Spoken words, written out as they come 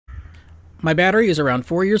My battery is around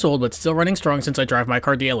 4 years old but still running strong since I drive my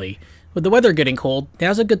car daily. With the weather getting cold,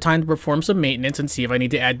 now's a good time to perform some maintenance and see if I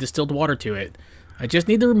need to add distilled water to it. I just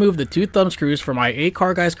need to remove the 2 thumb screws from my A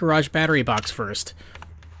Car Guy's Garage battery box first.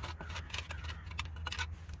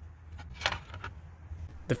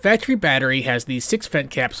 The factory battery has these 6 vent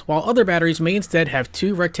caps, while other batteries may instead have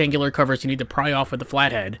 2 rectangular covers you need to pry off with a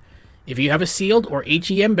flathead. If you have a sealed or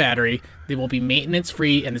HEM battery, they will be maintenance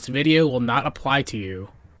free and this video will not apply to you.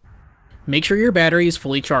 Make sure your battery is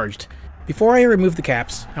fully charged. Before I remove the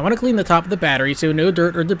caps, I want to clean the top of the battery so no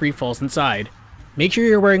dirt or debris falls inside. Make sure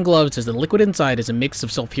you're wearing gloves as the liquid inside is a mix of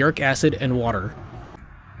sulfuric acid and water.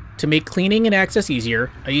 To make cleaning and access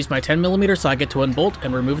easier, I use my 10mm socket to unbolt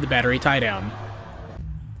and remove the battery tie down.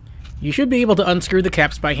 You should be able to unscrew the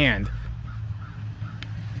caps by hand.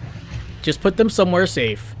 Just put them somewhere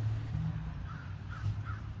safe.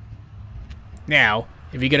 Now,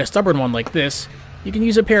 if you get a stubborn one like this, you can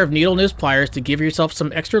use a pair of needle nose pliers to give yourself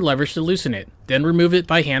some extra leverage to loosen it, then remove it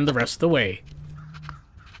by hand the rest of the way.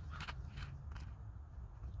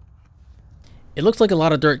 It looks like a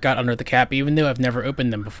lot of dirt got under the cap even though I've never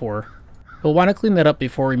opened them before. You'll want to clean that up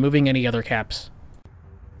before removing any other caps.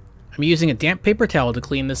 I'm using a damp paper towel to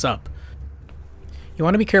clean this up. You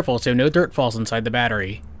want to be careful so no dirt falls inside the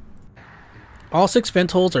battery. All 6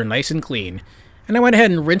 vent holes are nice and clean, and I went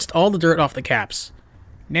ahead and rinsed all the dirt off the caps.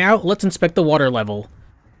 Now, let's inspect the water level.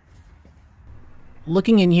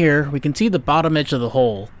 Looking in here, we can see the bottom edge of the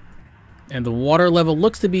hole, and the water level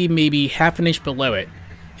looks to be maybe half an inch below it.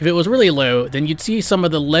 If it was really low, then you'd see some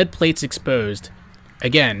of the lead plates exposed.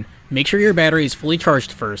 Again, make sure your battery is fully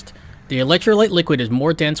charged first. The electrolyte liquid is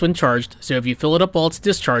more dense when charged, so if you fill it up while it's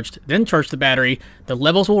discharged, then charge the battery, the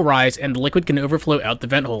levels will rise and the liquid can overflow out the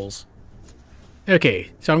vent holes.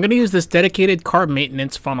 Okay, so I'm going to use this dedicated car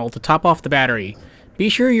maintenance funnel to top off the battery. Be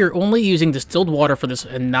sure you're only using distilled water for this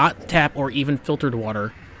and not tap or even filtered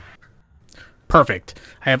water. Perfect.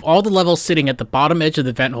 I have all the levels sitting at the bottom edge of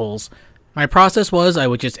the vent holes. My process was I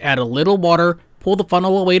would just add a little water, pull the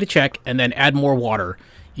funnel away to check, and then add more water.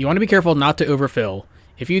 You want to be careful not to overfill.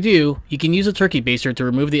 If you do, you can use a turkey baster to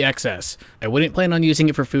remove the excess. I wouldn't plan on using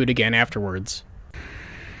it for food again afterwards.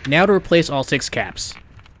 Now to replace all 6 caps.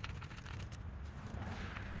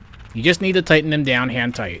 You just need to tighten them down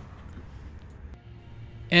hand tight.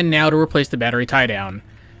 And now to replace the battery tie down.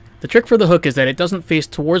 The trick for the hook is that it doesn't face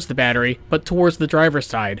towards the battery, but towards the driver's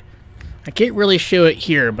side. I can't really show it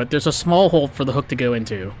here, but there's a small hole for the hook to go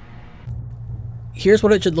into. Here's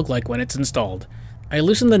what it should look like when it's installed. I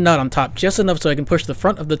loosened the nut on top just enough so I can push the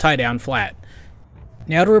front of the tie down flat.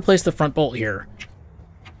 Now to replace the front bolt here.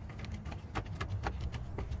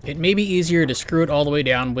 It may be easier to screw it all the way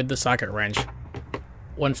down with the socket wrench.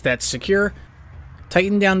 Once that's secure,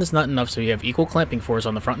 tighten down this nut enough so you have equal clamping force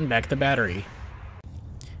on the front and back of the battery.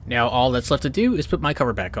 Now all that's left to do is put my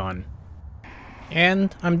cover back on.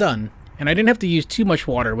 And I'm done. And I didn't have to use too much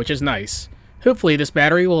water, which is nice. Hopefully this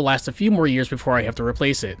battery will last a few more years before I have to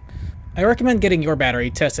replace it. I recommend getting your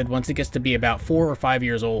battery tested once it gets to be about 4 or 5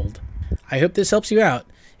 years old. I hope this helps you out.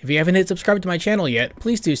 If you haven't hit subscribe to my channel yet,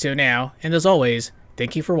 please do so now, and as always,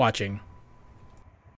 thank you for watching.